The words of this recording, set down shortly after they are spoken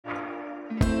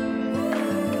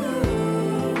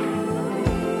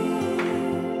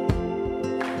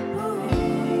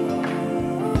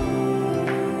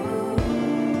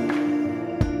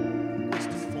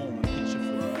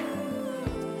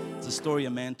story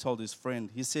a man told his friend.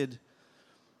 He said,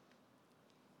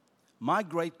 my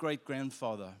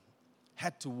great-great-grandfather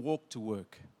had to walk to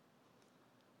work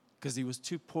because he was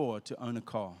too poor to own a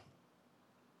car.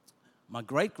 My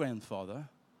great-grandfather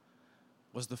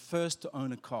was the first to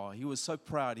own a car. He was so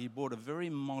proud. He bought a very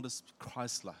modest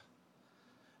Chrysler,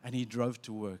 and he drove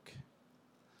to work.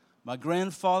 My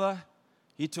grandfather,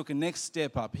 he took a next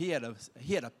step up. He had a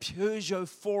Peugeot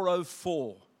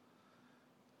 404.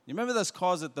 You remember those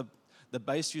cars that the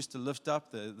base used to lift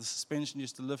up, the suspension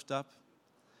used to lift up?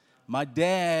 My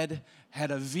dad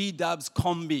had a V-Dubs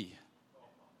Combi.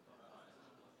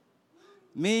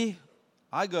 Me,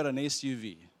 I got an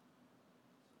SUV.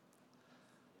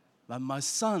 But my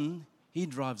son, he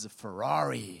drives a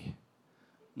Ferrari.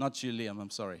 Not you, Liam, I'm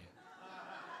sorry.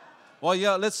 Well,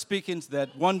 yeah, let's speak into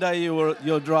that. One day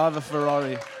you'll drive a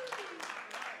Ferrari.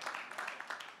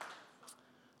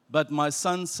 But my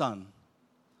son's son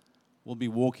will be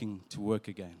walking to work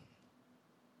again.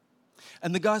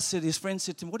 And the guy said, his friend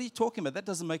said to him, what are you talking about? That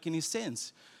doesn't make any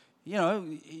sense. You know,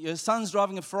 your son's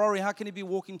driving a Ferrari. How can he be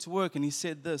walking to work? And he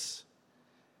said this.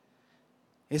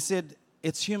 He said,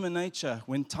 it's human nature.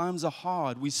 When times are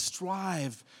hard, we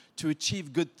strive to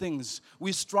achieve good things.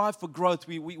 We strive for growth.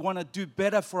 We want to do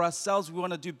better for ourselves. We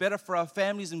want to do better for our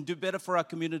families and do better for our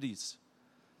communities.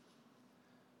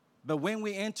 But when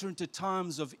we enter into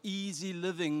times of easy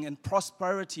living and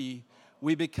prosperity,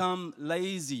 we become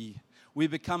lazy. We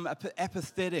become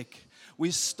apathetic.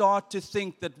 We start to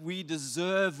think that we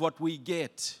deserve what we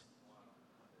get.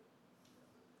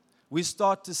 We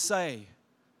start to say,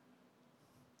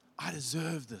 I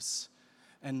deserve this.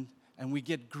 And we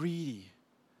get greedy.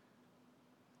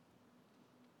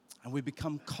 And we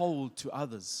become cold to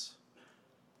others.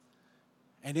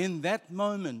 And in that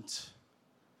moment,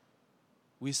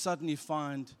 we suddenly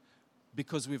find,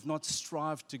 because we've not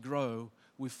strived to grow,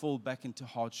 we fall back into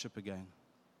hardship again.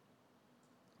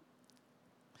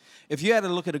 If you had a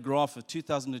look at a graph of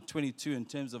 2022 in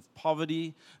terms of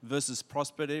poverty versus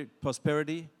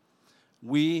prosperity,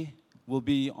 we will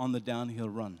be on the downhill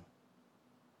run.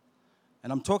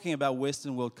 And I'm talking about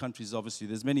Western world countries, obviously.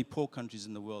 There's many poor countries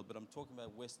in the world, but I'm talking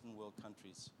about Western world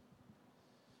countries.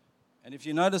 And if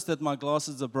you notice that my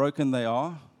glasses are broken, they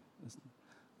are.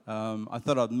 I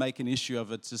thought I'd make an issue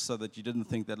of it just so that you didn't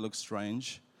think that looks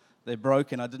strange. They're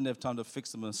broken. I didn't have time to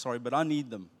fix them. I'm sorry, but I need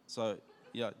them. So,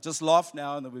 yeah, just laugh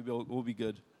now and then we'll be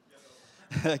good.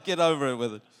 Get over it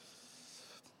with it.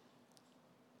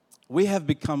 We have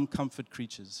become comfort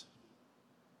creatures.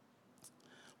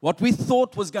 What we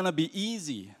thought was going to be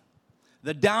easy,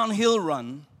 the downhill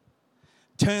run,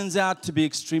 turns out to be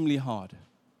extremely hard.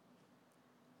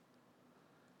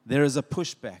 There is a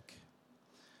pushback.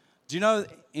 Do you know,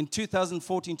 in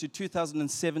 2014 to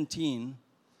 2017,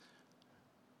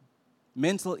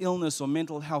 mental illness or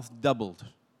mental health doubled.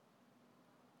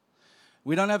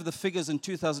 We don't have the figures in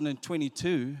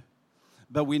 2022,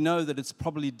 but we know that it's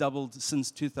probably doubled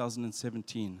since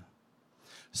 2017.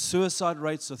 Suicide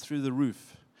rates are through the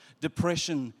roof.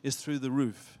 Depression is through the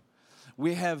roof.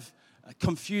 We have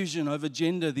confusion over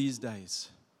gender these days.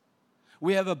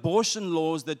 We have abortion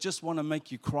laws that just want to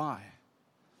make you cry.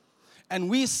 And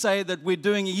we say that we're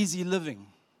doing easy living.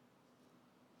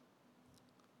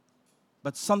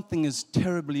 But something is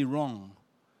terribly wrong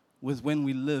with when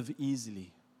we live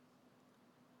easily.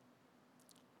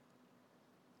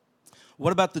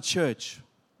 What about the church?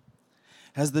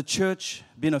 Has the church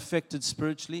been affected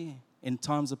spiritually in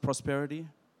times of prosperity?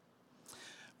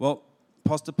 Well,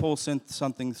 Pastor Paul sent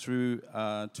something through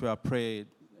to our prayer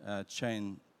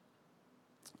chain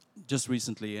just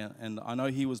recently, and I know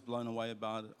he was blown away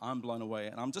about it. I'm blown away,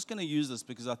 and I'm just going to use this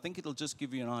because I think it'll just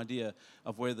give you an idea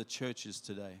of where the church is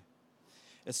today.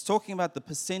 It's talking about the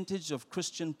percentage of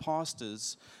Christian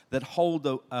pastors that hold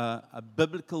a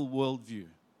biblical worldview,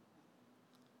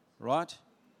 right?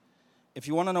 If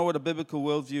you want to know what a biblical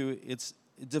worldview, it's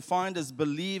defined as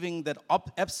believing that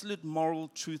absolute moral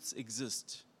truths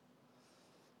exist,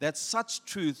 that such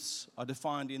truths are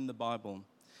defined in the Bible.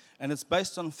 And it's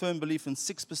based on firm belief in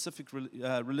 6 specific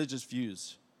religious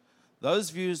views. Those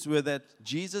views were that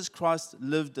Jesus Christ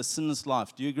lived a sinless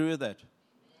life. Do you agree with that?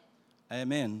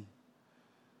 Amen.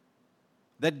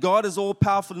 That God is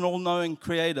all-powerful and all-knowing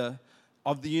creator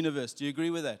of the universe. Do you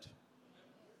agree with that?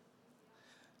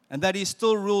 And that He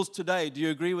still rules today. Do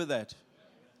you agree with that?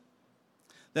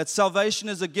 That salvation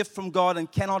is a gift from God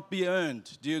and cannot be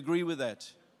earned. Do you agree with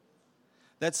that?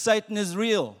 That Satan is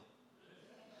real.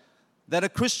 That a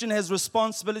Christian has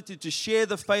responsibility to share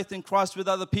the faith in Christ with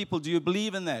other people. Do you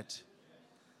believe in that?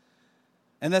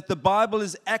 And that the Bible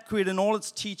is accurate in all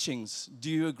its teachings. Do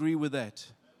you agree with that?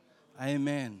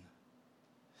 Amen.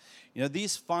 You know,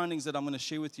 these findings that I'm going to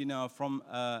share with you now are from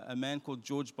a man called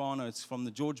George Barna. It's from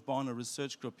the George Barna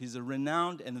Research Group. He's a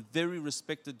renowned and a very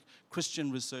respected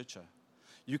Christian researcher.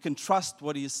 You can trust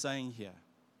what he is saying here.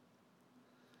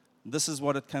 This is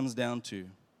what it comes down to.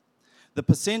 The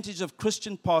percentage of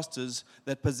Christian pastors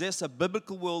that possess a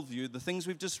biblical worldview, the things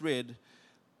we've just read,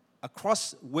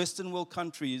 across Western world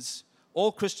countries,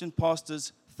 all Christian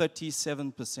pastors,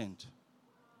 37%.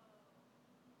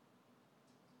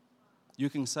 You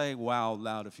can say wow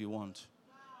loud if you want.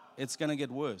 It's going to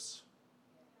get worse.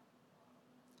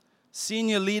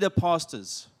 Senior leader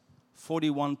pastors,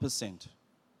 41%.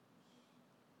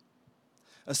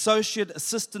 Associate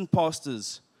assistant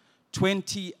pastors,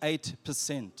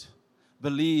 28%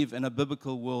 believe in a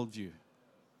biblical worldview.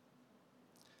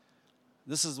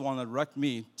 This is one that wrecked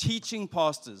me. Teaching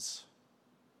pastors,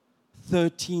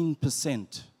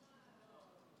 13%.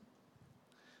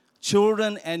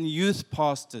 Children and youth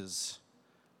pastors,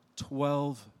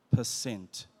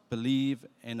 12% believe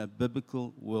in a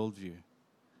biblical worldview.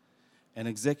 And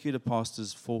executive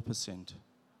pastors, 4%.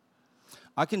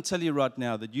 I can tell you right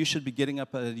now that you should be getting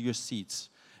up out of your seats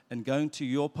and going to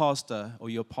your pastor or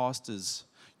your pastors,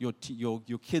 your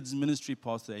kids' ministry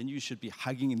pastor, and you should be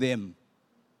hugging them.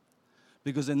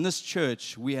 Because in this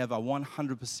church, we have a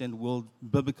 100%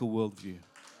 biblical worldview.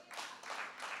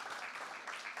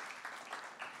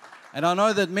 And I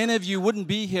know that many of you wouldn't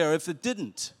be here if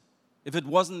it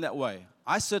wasn't that way.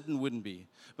 I certainly wouldn't be.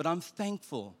 But I'm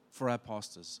thankful for our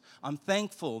pastors. I'm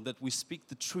thankful that we speak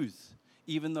the truth,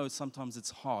 even though sometimes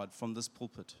it's hard from this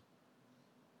pulpit.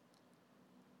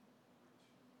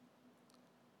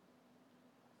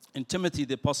 In Timothy,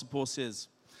 the Apostle Paul says,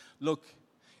 look,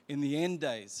 in the end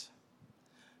days,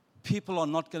 people are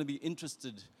not going to be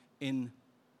interested in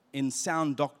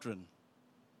sound doctrine,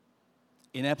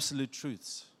 in absolute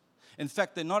truths. In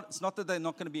fact, it's not that they're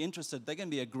not going to be interested, they're going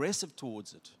to be aggressive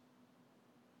towards it.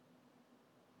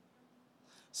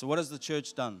 So what has the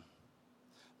church done?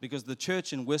 Because the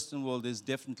church in Western world is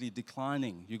definitely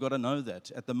declining. You've got to know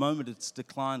that. At the moment, it's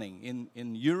declining.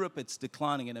 In Europe, it's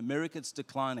declining. In America, it's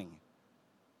declining.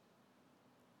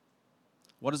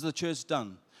 What has the church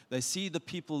done? They see the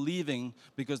people leaving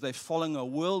because they're following a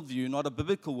worldview, not a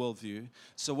biblical worldview.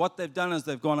 So what they've done is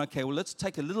they've gone, okay, well, let's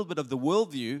take a little bit of the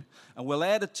worldview and we'll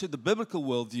add it to the biblical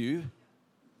worldview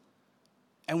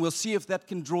and we'll see if that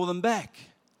can draw them back.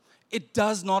 It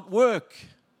does not work.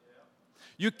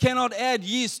 You cannot add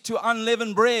yeast to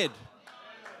unleavened bread.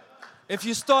 If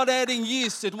you start adding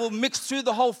yeast, it will mix through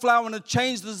the whole flour and it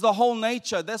changes the whole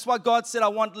nature. That's why God said, I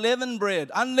want leavened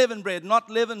bread, unleavened bread, not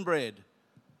leavened bread.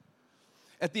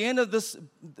 At the end of this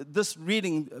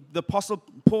reading, the Apostle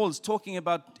Paul is talking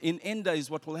about in end days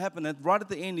what will happen. And right at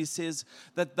the end, he says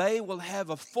that they will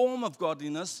have a form of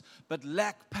godliness but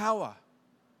lack power.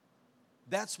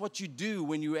 That's what you do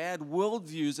when you add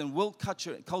worldviews and world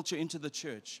culture into the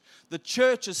church. The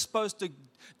church is supposed to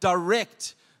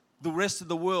direct the rest of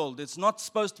the world. It's not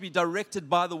supposed to be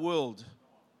directed by the world.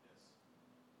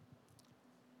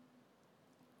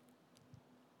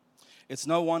 It's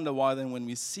no wonder why then when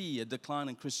we see a decline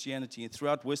in Christianity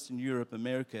throughout Western Europe,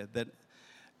 America, that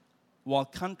while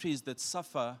countries that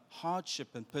suffer hardship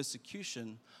and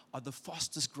persecution are the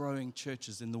fastest growing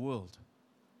churches in the world.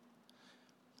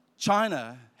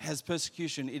 China has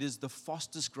persecution. It is the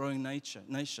fastest growing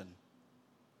nation.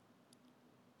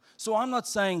 So I'm not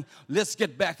saying let's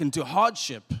get back into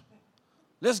hardship.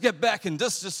 Let's get back and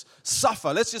just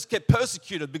suffer. Let's just get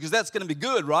persecuted because that's going to be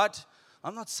good, right?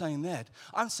 I'm not saying that.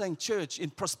 I'm saying, church, in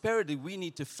prosperity, we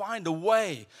need to find a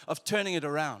way of turning it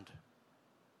around.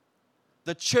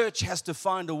 The church has to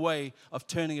find a way of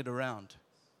turning it around.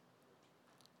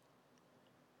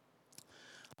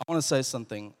 I want to say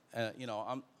something.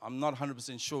 I'm not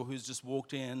 100% sure who's just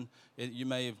walked in. You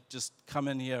may have just come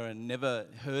in here and never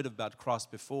heard about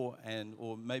Christ before,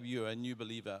 or maybe you're a new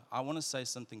believer. I want to say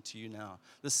something to you now.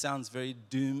 This sounds very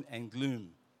doom and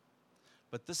gloom,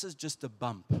 but this is just a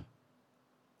bump.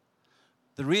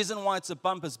 The reason why it's a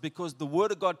bump is because the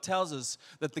Word of God tells us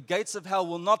that the gates of hell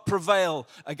will not prevail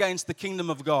against the kingdom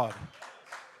of God.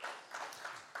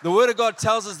 The Word of God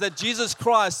tells us that Jesus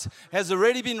Christ has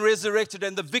already been resurrected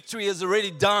and the victory is already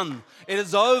done. It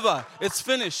is over. It's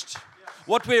finished.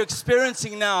 What we're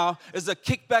experiencing now is a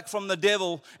kickback from the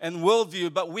devil and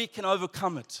worldview, but we can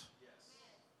overcome it.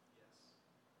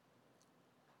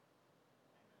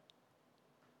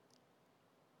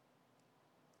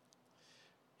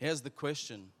 Here's the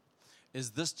question. Is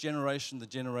this generation the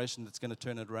generation that's going to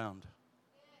turn it around?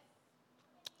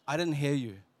 I didn't hear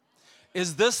you.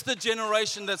 Is this the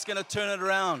generation that's going to turn it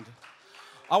around?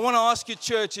 I want to ask you,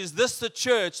 church, is this the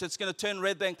church that's going to turn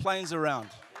Red Bank Plains around?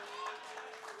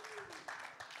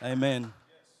 Amen.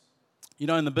 You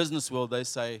know, in the business world, they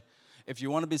say, if you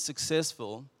want to be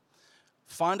successful,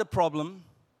 find a problem,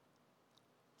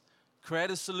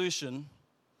 create a solution,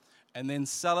 and then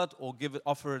sell it or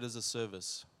offer it as a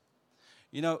service.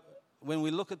 You know, when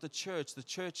we look at the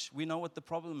church, we know what the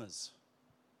problem is.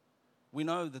 We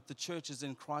know that the church is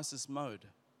in crisis mode.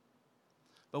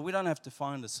 But we don't have to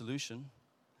find a solution.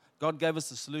 God gave us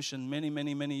the solution many,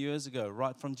 many, many years ago,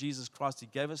 right from Jesus Christ. He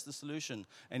gave us the solution,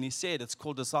 and He said it's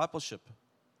called discipleship.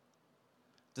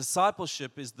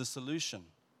 Discipleship is the solution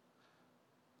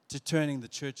to turning the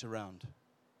church around.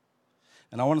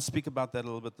 And I want to speak about that a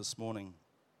little bit this morning.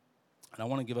 And I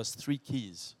want to give us 3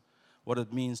 keys, what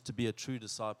it means to be a true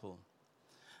disciple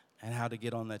and how to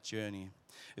get on that journey.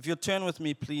 If you'll turn with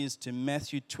me, please, to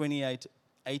Matthew 28,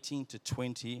 18 to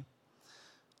 20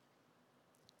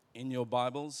 in your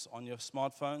Bibles, on your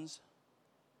smartphones.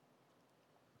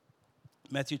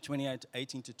 Matthew 28,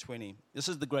 18 to 20. This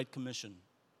is the Great Commission.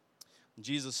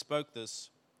 Jesus spoke this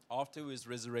after He was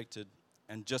resurrected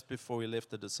and just before He left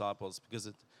the disciples, because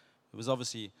it was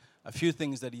obviously a few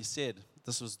things that He said.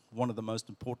 This was one of the most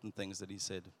important things that He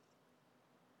said.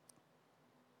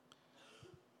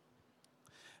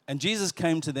 And Jesus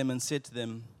came to them and said to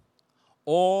them,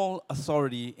 "All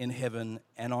authority in heaven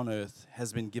and on earth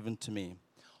has been given to me."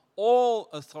 All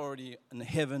authority in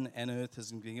heaven and earth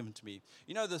has been given to me.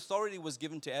 You know, the authority was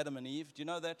given to Adam and Eve. Do you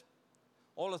know that?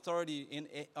 All authority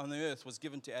on the earth was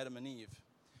given to Adam and Eve.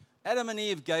 Adam and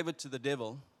Eve gave it to the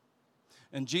devil,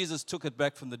 and Jesus took it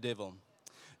back from the devil.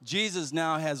 Jesus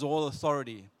now has all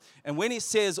authority. And when He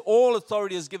says, "All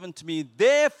authority is given to me,"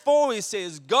 therefore He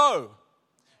says, "Go."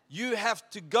 You have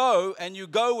to go, and you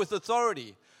go with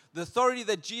authority. The authority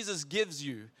that Jesus gives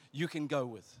you, you can go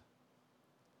with.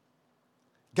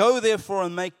 Go therefore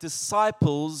and make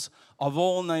disciples of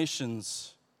all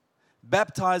nations,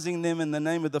 baptizing them in the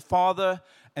name of the Father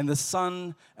and the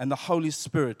Son and the Holy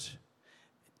Spirit,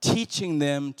 teaching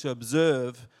them to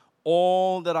observe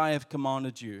all that I have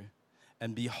commanded you.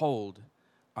 And behold,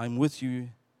 I'm with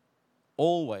you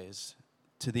always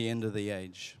to the end of the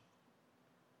age.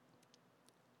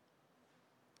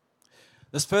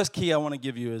 This first key I want to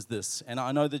give you is this, and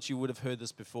I know that you would have heard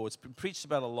this before. It's been preached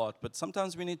about a lot, but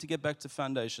sometimes we need to get back to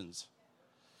foundations.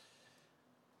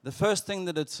 The first thing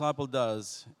that a disciple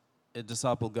does, a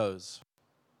disciple goes.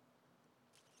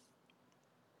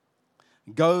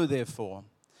 Go, therefore,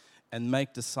 and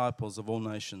make disciples of all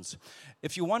nations.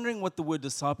 If you're wondering what the word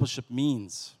discipleship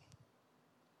means,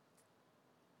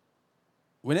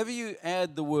 whenever you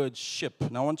add the word ship,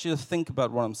 and I want you to think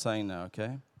about what I'm saying now,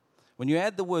 okay? When you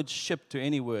add the word ship to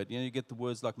any word, you get the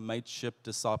words like mateship,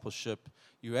 discipleship.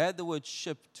 You add the word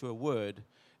ship to a word,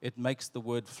 it makes the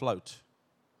word float.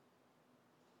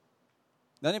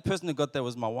 The only person who got that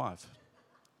was my wife.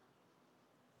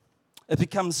 It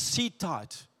becomes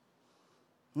seat-tight.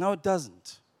 No, it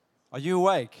doesn't. Are you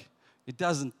awake? It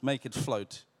doesn't make it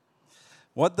float.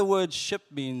 What the word ship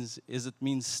means is it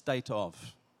means state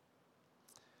of.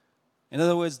 In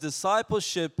other words,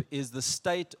 discipleship is the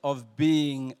state of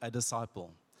being a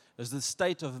disciple. It's the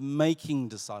state of making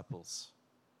disciples.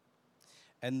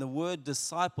 And the word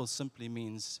disciple simply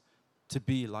means to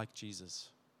be like Jesus.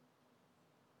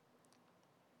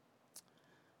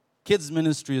 Kids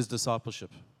ministry is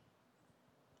discipleship.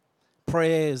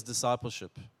 Prayer is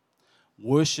discipleship.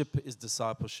 Worship is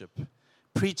discipleship.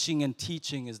 Preaching and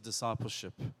teaching is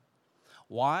discipleship.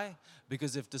 Why?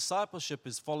 Because if discipleship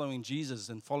is following Jesus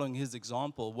and following His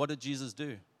example, what did Jesus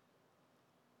do?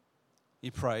 He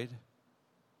prayed.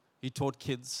 He taught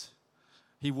kids.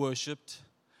 He worshiped.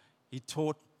 He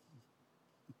taught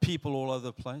people all over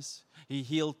the place. He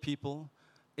healed people.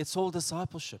 It's all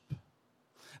discipleship.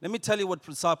 Let me tell you what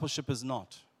discipleship is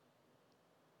not.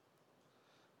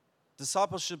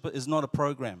 Discipleship is not a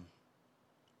program.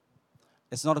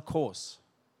 It's not a course.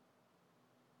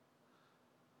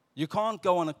 You can't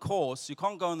go on a course, you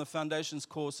can't go on the foundations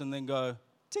course and then go,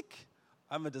 tick,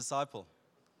 I'm a disciple.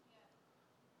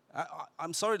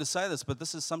 I'm sorry to say this, but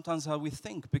this is sometimes how we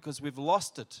think because we've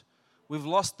lost it. We've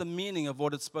lost the meaning of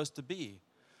what it's supposed to be.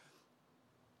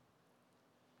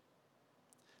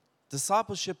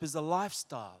 Discipleship is a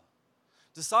lifestyle.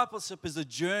 Discipleship is a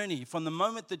journey from the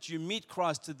moment that you meet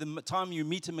Christ to the time you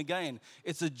meet Him again.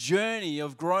 It's a journey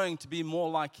of growing to be more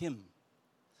like Him.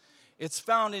 It's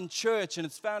found in church and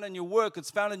it's found in your work.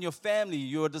 It's found in your family.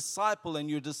 You're a disciple and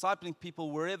you're discipling people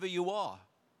wherever you are.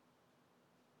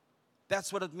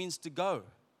 That's what it means to go.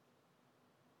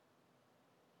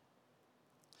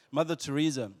 Mother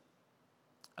Teresa,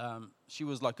 she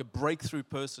was like a breakthrough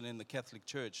person in the Catholic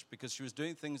Church because she was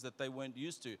doing things that they weren't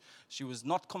used to. She was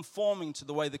not conforming to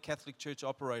the way the Catholic Church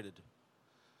operated.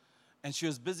 And she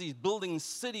was busy building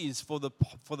cities for the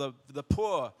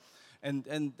poor.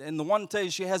 And the one day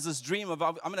she has this dream of,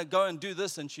 I'm going to go and do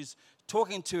this. And she's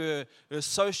talking to her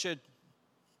associate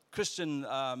Christian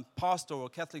pastor or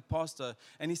Catholic pastor.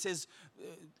 And he says,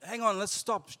 hang on, let's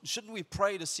stop. Shouldn't we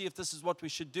pray to see if this is what we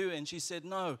should do? And she said,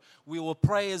 no, we will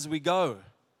pray as we go.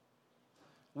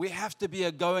 We have to be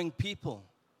a going people.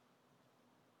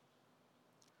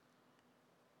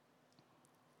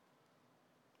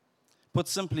 Put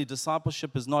simply,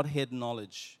 discipleship is not head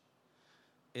knowledge.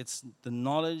 It's the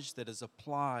knowledge that is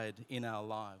applied in our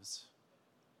lives.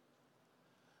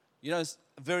 You know,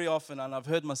 very often, and I've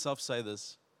heard myself say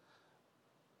this,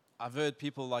 I've heard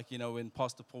people like, you know, when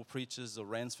Pastor Paul preaches or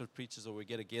Ransford preaches or we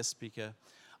get a guest speaker,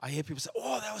 I hear people say,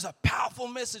 oh, that was a powerful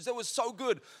message. That was so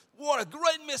good. What a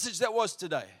great message that was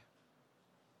today.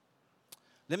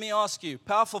 Let me ask you,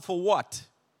 powerful for what?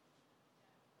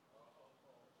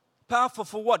 Powerful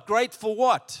for what? Great for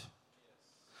what?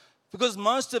 Because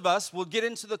most of us will get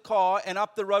into the car and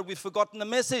up the road we've forgotten the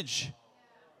message.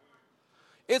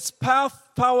 It's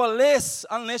powerless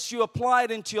unless you apply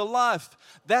it into your life.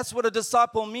 That's what a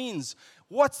disciple means.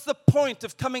 What's the point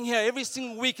of coming here every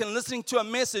single week and listening to a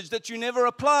message that you never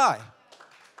apply?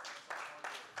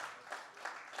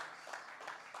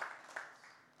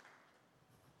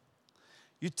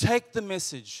 You take the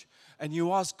message and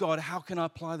you ask God, how can I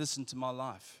apply this into my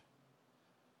life?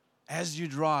 As you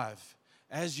drive,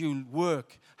 as you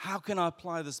work, how can I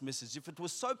apply this message? If it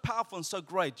was so powerful and so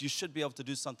great, you should be able to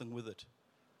do something with it.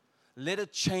 Let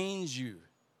it change you.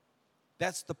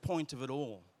 That's the point of it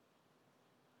all.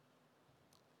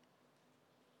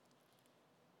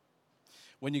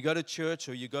 When you go to church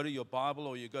or you go to your Bible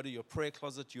or you go to your prayer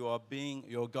closet, you're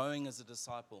going as a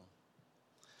disciple.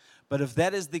 But if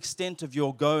that is the extent of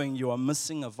your going, you are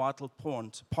missing a vital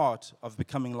part of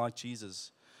becoming like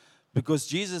Jesus. Because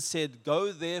Jesus said,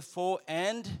 go therefore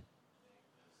and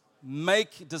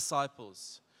make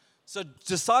disciples. So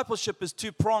discipleship is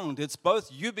two-pronged. It's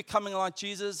both you becoming like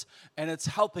Jesus and it's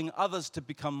helping others to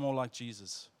become more like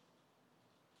Jesus.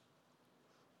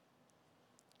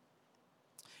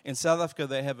 In South Africa,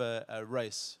 they have a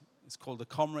race. It's called the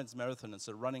Comrades Marathon. It's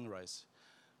a running race.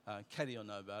 Katie will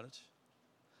know about it.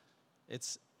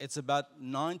 It's about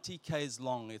 90 Ks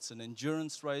long. It's an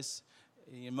endurance race.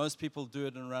 Most people do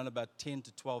it in around about 10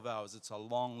 to 12 hours. It's a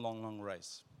long, long, long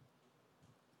race.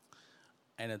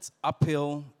 And it's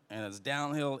uphill and it's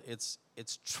downhill. It's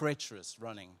treacherous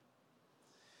running.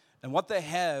 And what they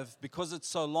have, because it's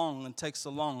so long and takes so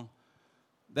long,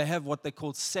 they have what they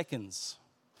call seconds.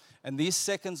 And these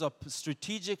seconds are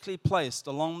strategically placed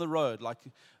along the road, like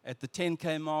at the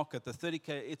 10K mark, at the 30K.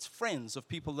 It's friends of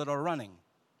people that are running.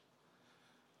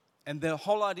 And the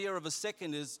whole idea of a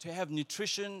second is to have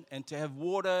nutrition and to have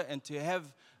water and to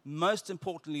have, most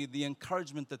importantly, the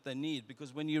encouragement that they need.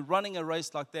 Because when you're running a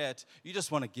race like that, you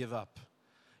just want to give up.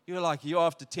 You're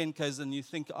after 10Ks and you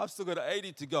think, I've still got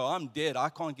 80 to go. I'm dead. I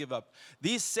can't give up.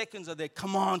 These seconds are there.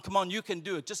 Come on, you can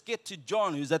do it. Just get to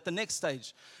John, who's at the next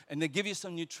stage, and they give you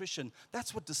some nutrition.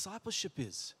 That's what discipleship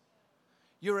is.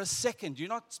 You're a second. You're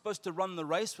not supposed to run the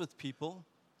race with people.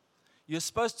 You're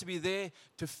supposed to be there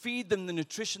to feed them the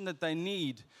nutrition that they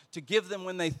need, to give them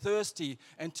when they're thirsty,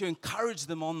 and to encourage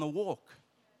them on the walk.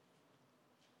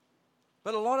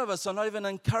 But a lot of us are not even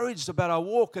encouraged about our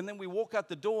walk, and then we walk out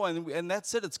the door, and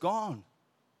that's it, it's gone.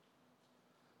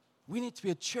 We need to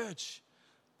be a church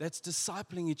that's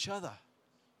discipling each other.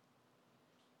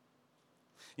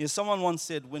 You know, someone once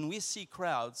said, when we see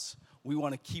crowds, we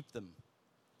want to keep them.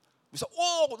 We say,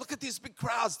 oh, look at these big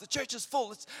crowds. The church is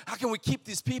full. How can we keep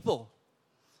these people?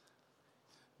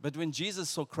 But when Jesus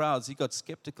saw crowds, he got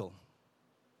skeptical.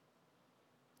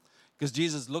 Because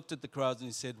Jesus looked at the crowds and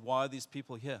he said, why are these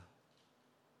people here?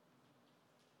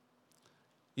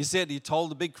 He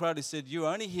told the big crowd, he said, you're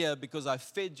only here because I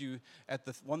fed you at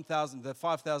the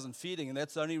 5,000 feeding, and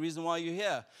that's the only reason why you're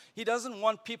here. He doesn't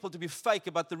want people to be fake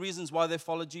about the reasons why they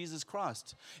follow Jesus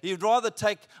Christ. He'd rather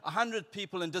take 100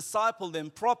 people and disciple them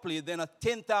properly than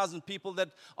 10,000 people that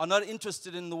are not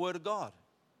interested in the Word of God.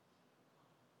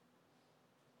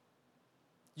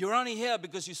 You're only here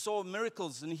because you saw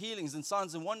miracles and healings and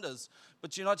signs and wonders,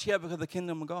 but you're not here because of the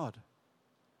kingdom of God.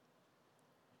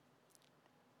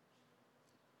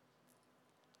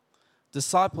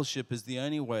 Discipleship is the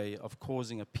only way of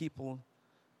causing a people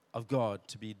of God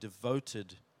to be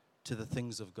devoted to the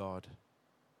things of God,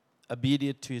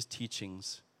 obedient to His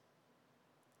teachings,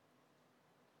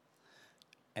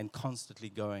 and constantly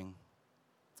going.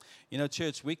 You know,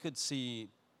 church, we could see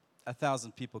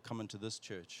 1,000 people come into this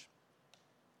church.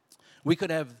 We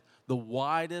could have the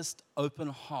widest open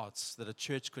hearts that a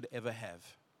church could ever have.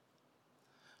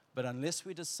 But unless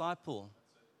we disciple,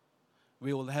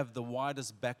 we will have the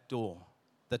widest back door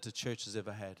that the church has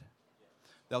ever had.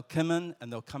 They'll come in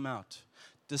and they'll come out.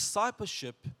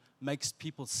 Discipleship makes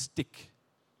people stick.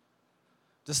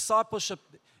 Discipleship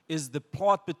is the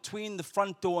part between the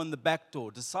front door and the back door.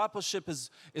 Discipleship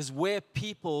is where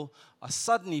people are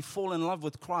suddenly fall in love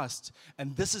with Christ,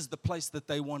 and this is the place that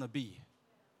they want to be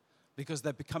because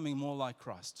they're becoming more like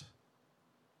Christ.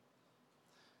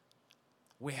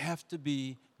 We have to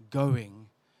be going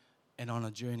and on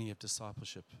a journey of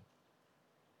discipleship.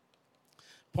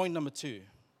 Point number 2.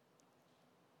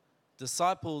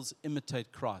 Disciples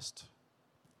imitate Christ.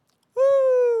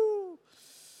 Woo!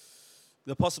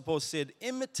 The Apostle Paul said,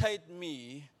 imitate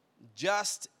me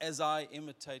just as I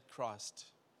imitate Christ.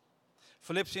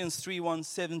 Philippians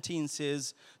 3:17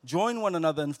 says, join one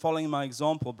another in following my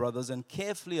example, brothers, and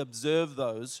carefully observe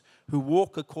those who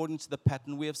walk according to the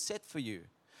pattern we have set for you.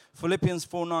 Philippians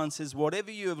 4:9 says,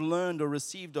 whatever you have learned or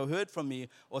received or heard from me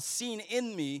or seen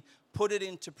in me, put it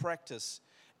into practice,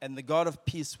 and the God of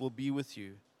peace will be with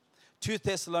you. 2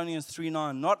 Thessalonians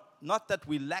 3:9, not that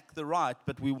we lack the right,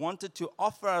 but we wanted to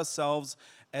offer ourselves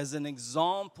as an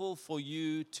example for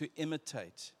you to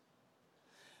imitate.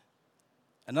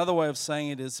 Another way of saying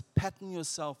it is pattern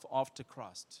yourself after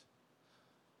Christ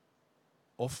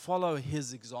or follow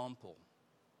his example.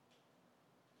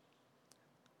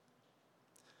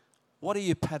 What are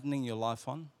you patterning your life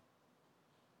on?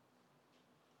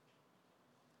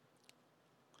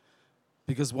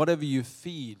 Because whatever you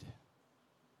feed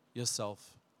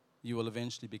yourself, you will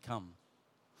eventually become.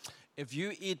 If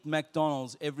you eat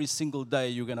McDonald's every single day,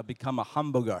 you're going to become a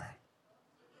hamburger.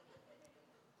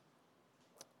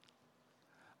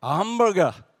 A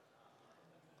hamburger.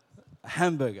 A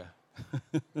hamburger.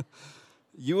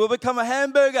 You will become a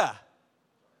hamburger.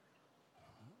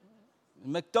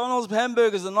 McDonald's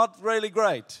hamburgers are not really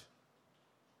great.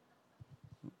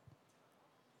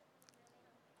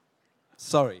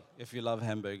 Sorry if you love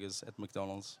hamburgers at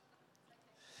McDonald's.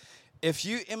 If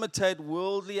you imitate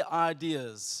worldly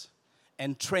ideas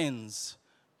and trends,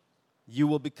 you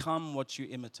will become what you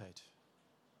imitate.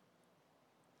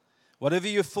 Whatever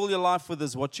you fill your life with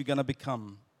is what you're going to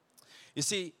become. You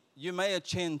see, you may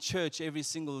attend church every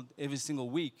single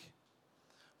week,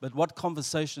 but what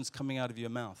conversation's coming out of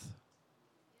your mouth?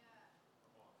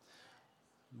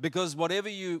 Because whatever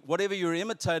you're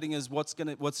imitating is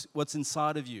what's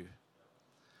inside of you.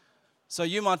 So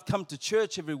you might come to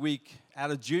church every week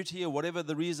out of duty or whatever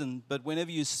the reason, but whenever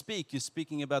you speak, you're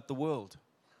speaking about the world.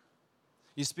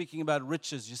 You're speaking about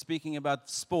riches, you're speaking about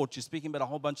sport, you're speaking about a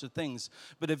whole bunch of things.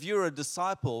 But if you're a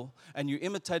disciple and you're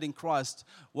imitating Christ,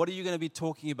 what are you going to be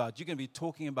talking about? You're going to be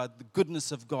talking about the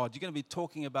goodness of God. You're going to be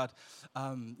talking about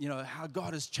how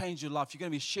God has changed your life. You're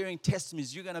going to be sharing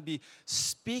testimonies. You're going to be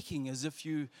speaking as if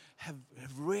you have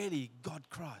really got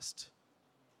Christ.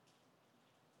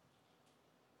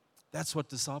 That's what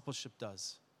discipleship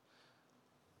does.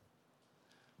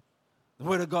 The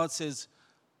Word of God says,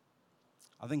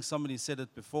 I think somebody said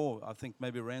it before, I think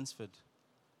maybe Ransford.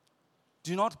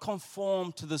 Do not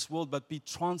conform to this world, but be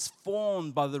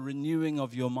transformed by the renewing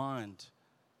of your mind.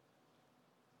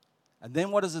 And then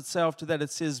what does it say after that?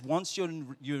 It says, once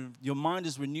your mind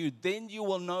is renewed, then you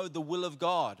will know the will of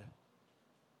God.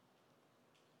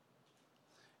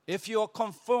 If you are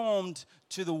conformed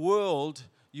to the world,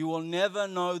 you will never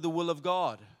know the will of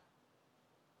God.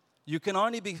 You can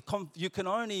only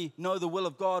know the will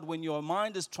of God when your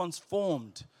mind is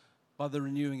transformed by the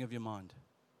renewing of your mind.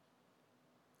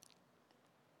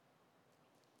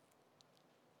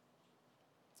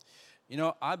 You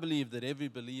know, I believe that every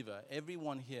believer,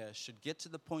 everyone here should get to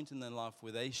the point in their life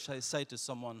where they say to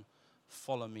someone,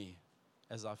 follow me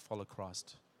as I follow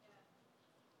Christ.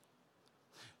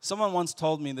 Someone once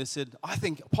told me, they said, I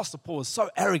think Apostle Paul is so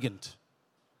arrogant.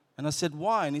 And I said,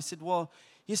 why? And he said, well,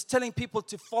 he's telling people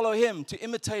to follow him, to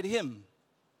imitate him.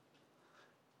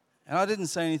 And I didn't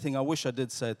say anything. I wish I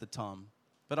did say at the time.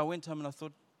 But I went home and I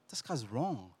thought, this guy's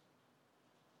wrong.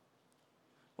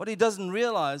 What he doesn't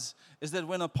realize is that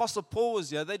when Apostle Paul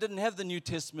was here, they didn't have the New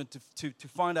Testament to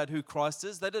find out who Christ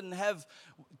is. They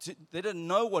didn't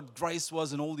know what grace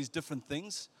was and all these different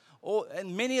things.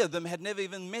 And many of them had never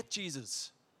even met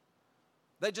Jesus.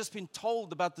 They'd just been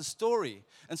told about the story.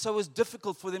 And so it was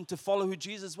difficult for them to follow who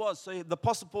Jesus was. So the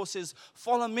Apostle Paul says,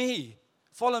 follow me.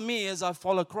 Follow me as I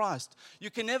follow Christ. You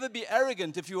can never be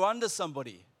arrogant if you're under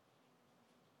somebody.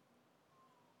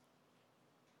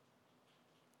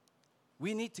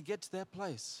 We need to get to that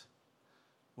place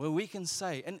where we can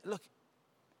say, and look,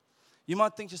 you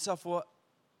might think to yourself, well,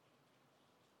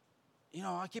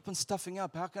 I keep on stuffing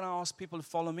up. How can I ask people to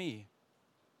follow me?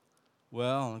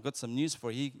 Well, I've got some news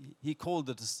for you. He called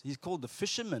the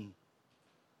fishermen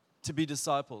to be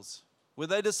disciples. Were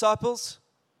they disciples?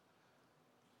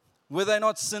 Were they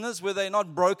not sinners? Were they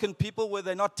not broken people? Were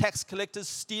they not tax collectors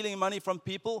stealing money from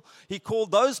people? He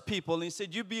called those people and he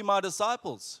said, you be my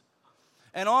disciples.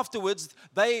 And afterwards,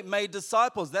 they made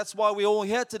disciples. That's why we're all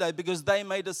here today, because they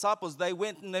made disciples. They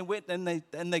went and they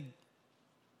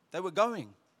were going.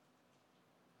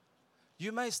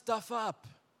 You may stuff up.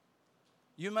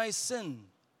 You may sin.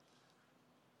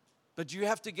 But you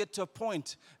have to get to a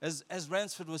point, as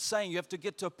Ransford was saying, you have to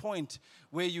get to a point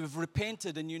where you've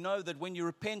repented and you know that when you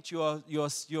repent,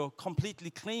 you're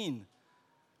completely clean.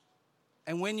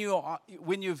 And when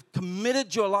you've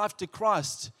committed your life to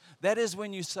Christ, that is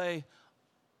when you say,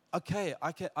 okay,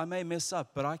 I may mess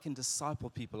up, but I can disciple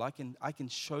people. I can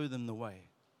show them the way.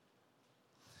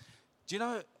 Do you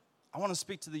know, I want to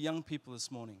speak to the young people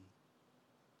this morning.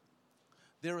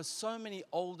 There are so many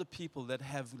older people that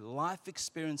have life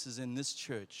experiences in this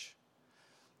church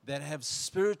that have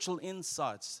spiritual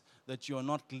insights that you're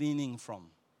not gleaning from.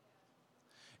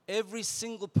 Every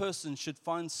single person should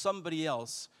find somebody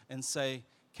else and say,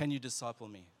 can you disciple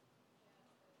me?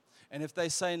 And if they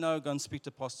say no, go and speak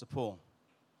to Pastor Paul.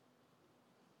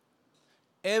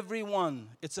 Everyone,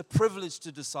 it's a privilege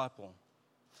to disciple.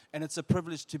 And it's a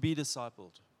privilege to be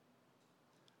discipled.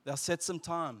 They'll set some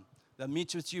time. They'll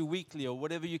meet with you weekly or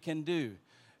whatever you can do.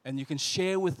 And you can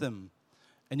share with them.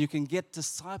 And you can get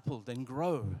discipled and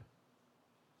grow.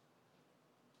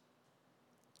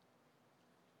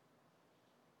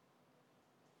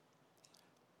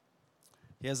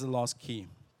 Here's the last key.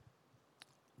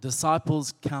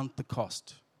 Disciples count the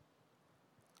cost.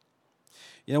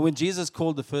 You know, when Jesus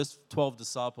called the first 12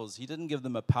 disciples, he didn't give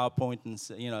them a PowerPoint and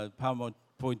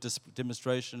PowerPoint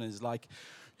demonstration. And he's like,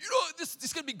 you know, this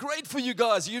is going to be great for you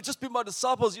guys. You've just been my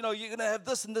disciples. You know, you're going to have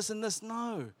this and this and this.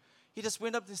 No. He just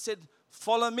went up and said,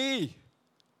 follow me.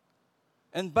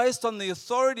 And based on the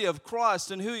authority of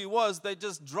Christ and who he was, they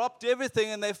just dropped everything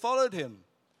and they followed him.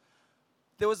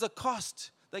 There was a cost.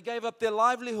 They gave up their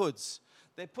livelihoods.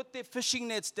 They put their fishing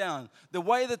nets down. The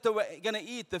way that they were going to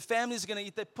eat, the families were going to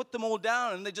eat, they put them all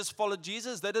down and they just followed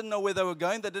Jesus. They didn't know where they were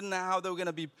going. They didn't know how they were going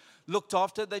to be looked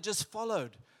after. They just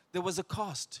followed. There was a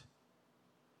cost.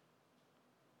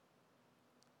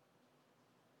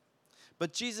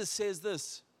 But Jesus says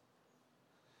this.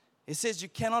 He says, you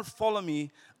cannot follow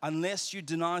me unless you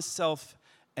deny self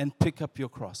and pick up your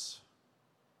cross.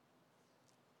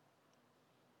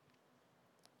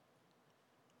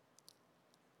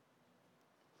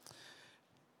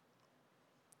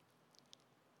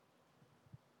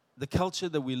 The culture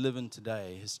that we live in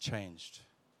today has changed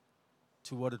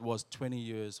to what it was 20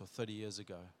 years or 30 years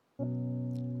ago.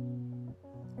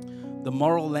 The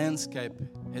moral landscape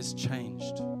has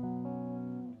changed.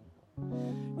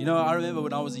 You know, I remember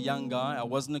when I was a young guy, I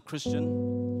wasn't a Christian.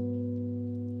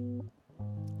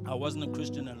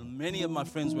 And many of my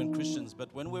friends weren't Christians.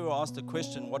 But when we were asked a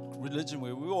question, what religion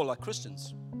we were all like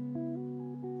Christians.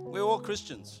 We were all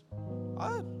Christians.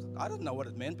 I didn't know what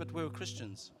it meant, but we were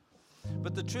Christians.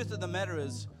 But the truth of the matter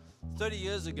is, 30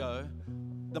 years ago,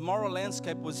 the moral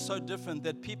landscape was so different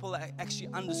that people actually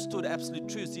understood absolute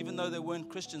truths, even though they weren't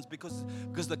Christians, because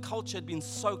the culture had been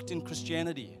soaked in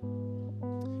Christianity.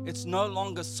 It's no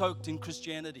longer soaked in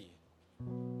Christianity.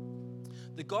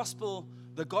 The gospel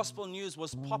news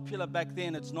was popular back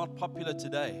then. It's not popular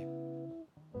today.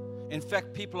 In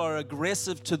fact, people are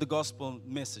aggressive to the gospel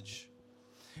message.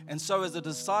 And so as a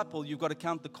disciple, you've got to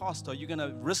count the cost. Are you going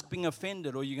to risk being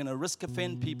offended, or are you going to risk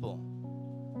offend people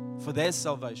for their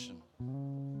salvation?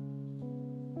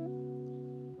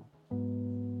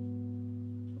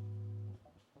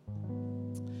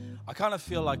 I kind of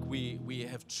feel like we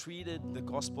have treated the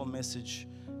gospel message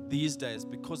these days,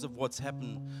 because of what's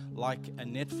happened, like a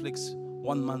Netflix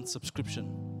 1-month subscription.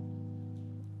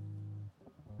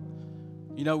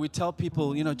 You know, we tell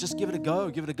people, you know, just give it a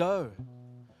go.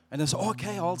 And they say,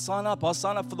 okay, I'll sign up for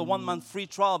the 1-month free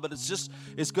trial, but it's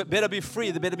better be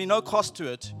free. There better be no cost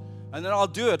to it. And then I'll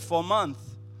do it for a month.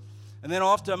 And then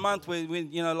after a month,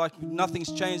 when you know, like nothing's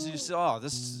changed, you say,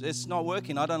 it's not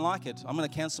working. I don't like it. I'm going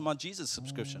to cancel my Jesus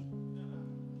subscription.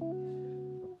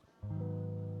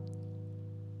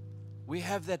 We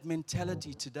have that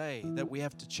mentality today that we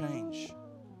have to change.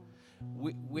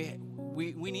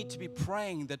 We need to be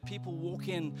praying that people walk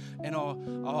in and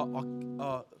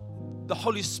the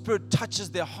Holy Spirit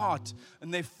touches their heart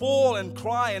and they fall and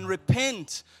cry and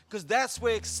repent, because that's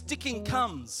where sticking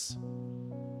comes.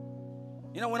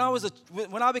 You know, when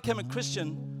I became a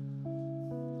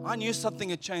Christian, I knew something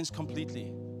had changed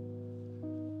completely.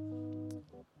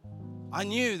 I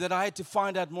knew that I had to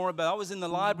find out more about it. I was in the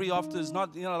library after, it's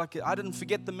not, like I didn't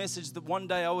forget the message that one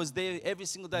day I was there every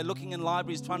single day looking in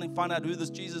libraries trying to find out who this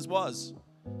Jesus was.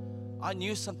 I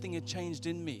knew something had changed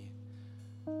in me.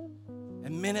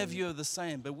 And many of you are the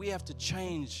same, but we have to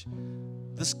change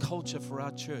this culture for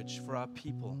our church, for our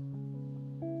people.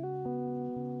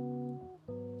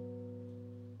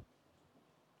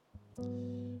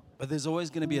 But there's always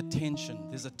going to be a tension.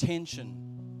 There's a tension.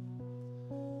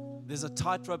 There's a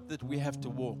tightrope that we have to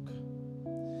walk.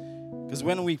 Because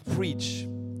when we preach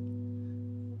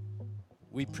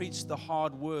the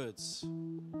hard words.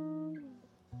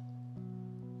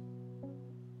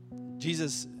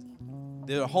 Jesus,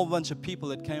 there are a whole bunch of people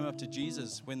that came up to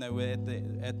Jesus when they were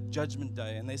at Judgment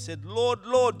Day, and they said, Lord,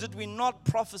 Lord, did we not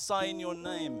prophesy in your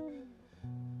name?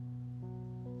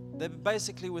 They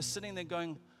basically were sitting there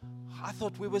going, I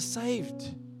thought we were saved.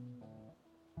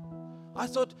 I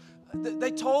thought,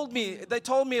 they told me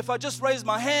if I just raise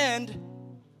my hand,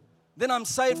 then I'm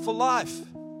saved for life.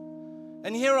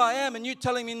 And here I am, and you're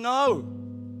telling me no.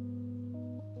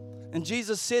 And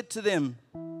Jesus said to them,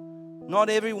 not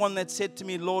everyone that said to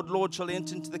me, Lord, Lord, shall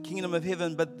enter into the kingdom of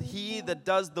heaven, but he that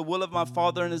does the will of my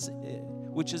Father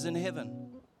which is in heaven.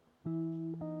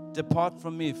 Depart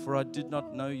from me, for I did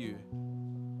not know you.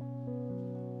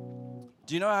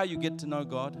 Do you know how you get to know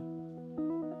God?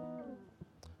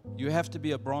 You have to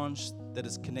be a branch that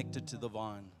is connected to the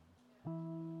vine.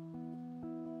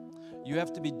 You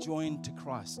have to be joined to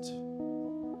Christ.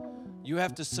 You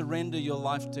have to surrender your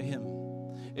life to Him.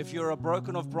 If you're a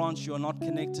broken off branch, you are not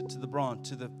connected to the branch,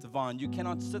 to the vine. You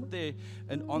cannot sit there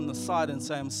and on the side and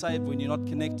say, I'm saved, when you're not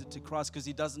connected to Christ, because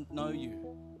He doesn't know you.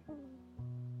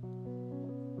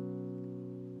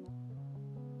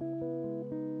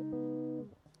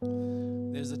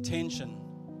 There's a tension.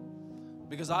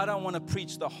 Because I don't want to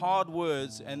preach the hard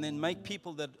words and then make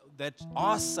people that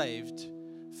are saved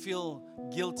feel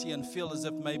guilty and feel as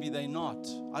if maybe they're not.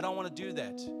 I don't want to do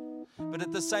that. But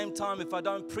at the same time, if I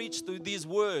don't preach through these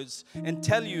words and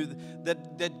tell you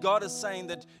that God is saying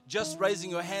that just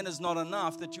raising your hand is not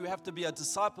enough, that you have to be a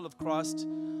disciple of Christ,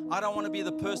 I don't want to be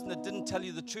the person that didn't tell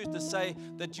you the truth to say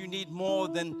that you need more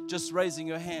than just raising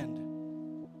your hand.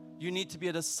 You need to be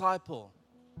a disciple.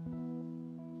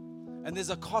 And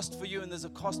there's a cost for you and there's a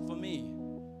cost for me.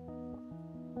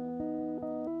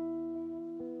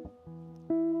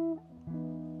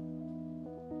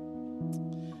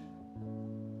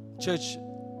 Church,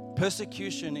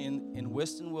 persecution in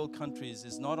Western world countries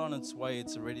is not on its way,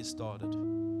 it's already started.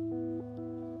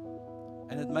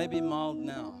 And it may be mild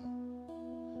now,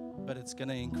 but it's going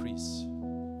to increase.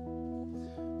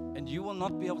 And you will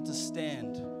not be able to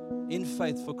stand in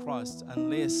faith for Christ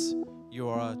unless you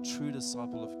are a true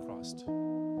disciple of Christ.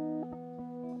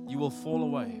 You will fall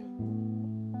away.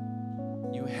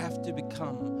 You have to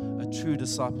become a true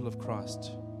disciple of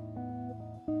Christ.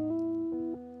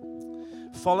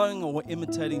 Following or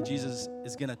imitating Jesus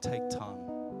is going to take time.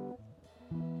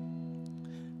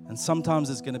 And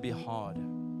sometimes it's going to be hard.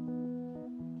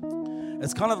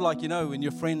 It's kind of like, when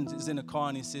your friend is in a car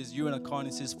and he says, you're in a car and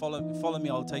he says, follow me,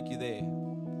 I'll take you there.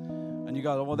 And you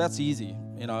go, well, that's easy.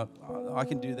 I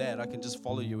can do that. I can just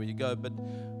follow you where you go.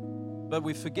 But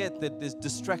we forget that there's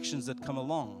distractions that come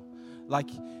along. Like,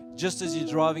 just as you're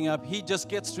driving up, he just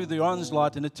gets through the orange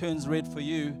light and it turns red for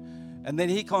you. And then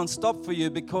he can't stop for you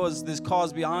because there's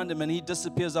cars behind him and he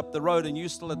disappears up the road and you're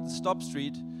still at the stop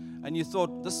street. And I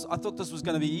thought this was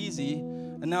going to be easy.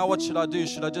 And now what should I do?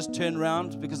 Should I just turn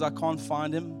around because I can't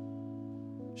find him?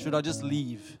 Should I just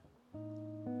leave?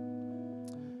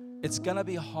 It's going to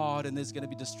be hard and there's going to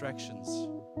be distractions.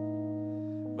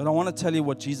 But I want to tell you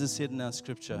what Jesus said in our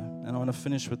scripture. And I want to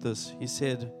finish with this. He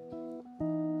said,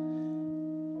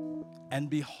 and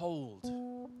behold,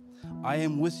 I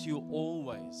am with you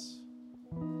always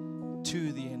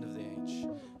to the end of the age.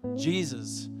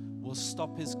 Jesus will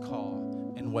stop his car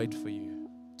and wait for you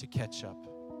to catch up.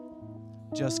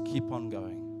 Just keep on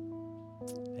going.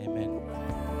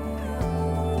 Amen.